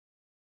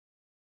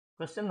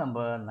Question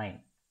number 9.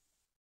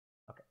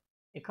 Okay.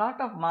 A cart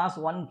of mass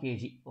 1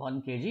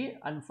 kg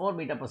and 4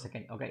 meter per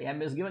second. Okay.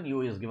 M is given,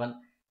 U is given.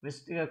 Which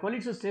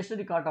collides with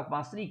stationary cart of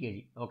mass 3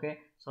 kg. Okay.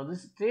 So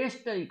this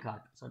stationary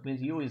cart. So it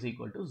means U is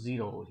equal to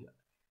 0 over here.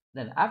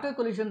 Then after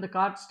collision, the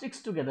cart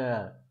sticks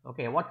together.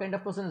 Okay. What kind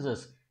of question is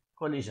this?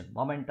 Collision,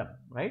 momentum,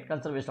 right?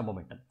 Conservation of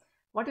momentum.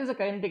 What is the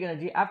kinetic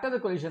energy after the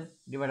collision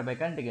divided by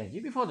kinetic energy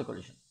before the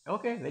collision?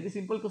 Okay. Very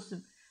simple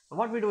question. So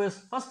what we do is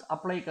first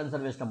apply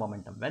conservation of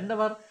momentum.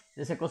 Whenever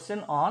there is a question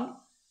on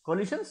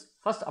collisions,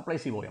 first apply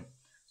COM.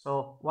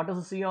 So what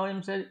does the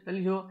COM tell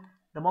you?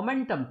 The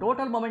momentum,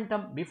 total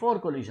momentum before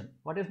collision.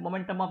 What is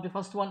momentum of the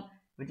first one?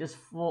 Which is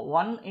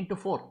 1 into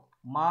 4,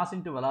 mass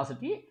into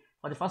velocity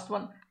for the first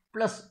one,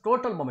 plus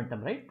total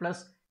momentum, right?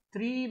 Plus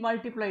 3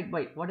 multiplied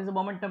by, what is the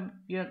momentum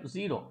here?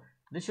 0.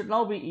 This should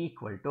now be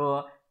equal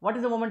to, what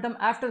is the momentum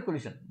after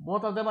collision?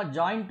 Both of them are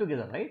joined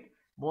together, right?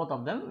 Both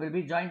of them will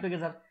be joined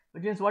together.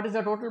 Which means what is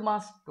the total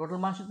mass? Total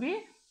mass should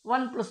be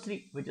 1 plus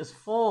 3, which is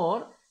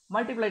 4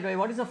 multiplied by,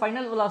 what is the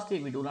final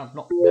velocity? We do not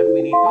know. That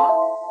we need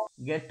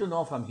to get to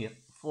know from here.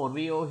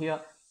 4v over here.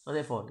 So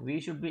therefore,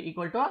 v should be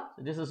equal to,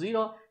 this is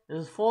 0, this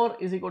is 4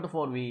 is equal to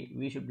 4v,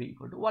 v should be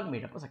equal to 1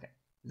 meter per second.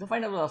 This is the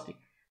final velocity.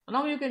 So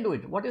now you can do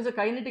it. What is the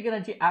kinetic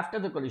energy after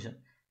the collision?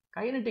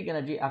 Kinetic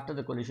energy after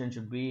the collision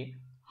should be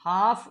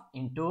half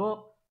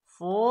into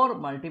 4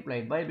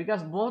 multiplied by,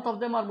 because both of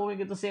them are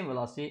moving at the same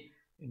velocity,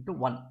 into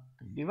 1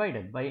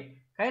 divided by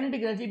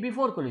kinetic energy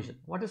before collision.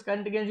 What is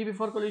kinetic energy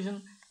before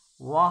collision?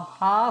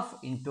 Half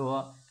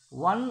into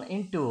 1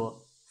 into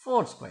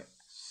 4 square,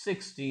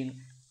 16,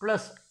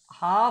 plus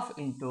half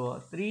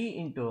into 3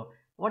 into,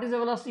 what is the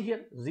velocity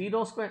here?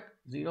 0 square,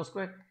 0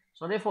 square.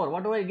 So therefore,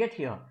 what do I get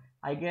here?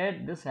 I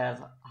get this as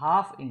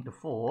half into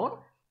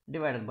 4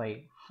 divided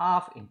by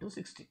half into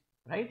 16,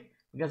 right?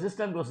 Because this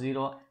term goes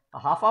 0, the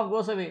half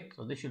goes away.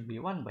 So this should be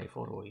 1 by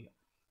 4 over here.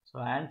 So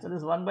answer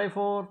is 1 by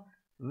 4,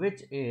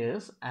 which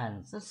is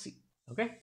answer C. Okay.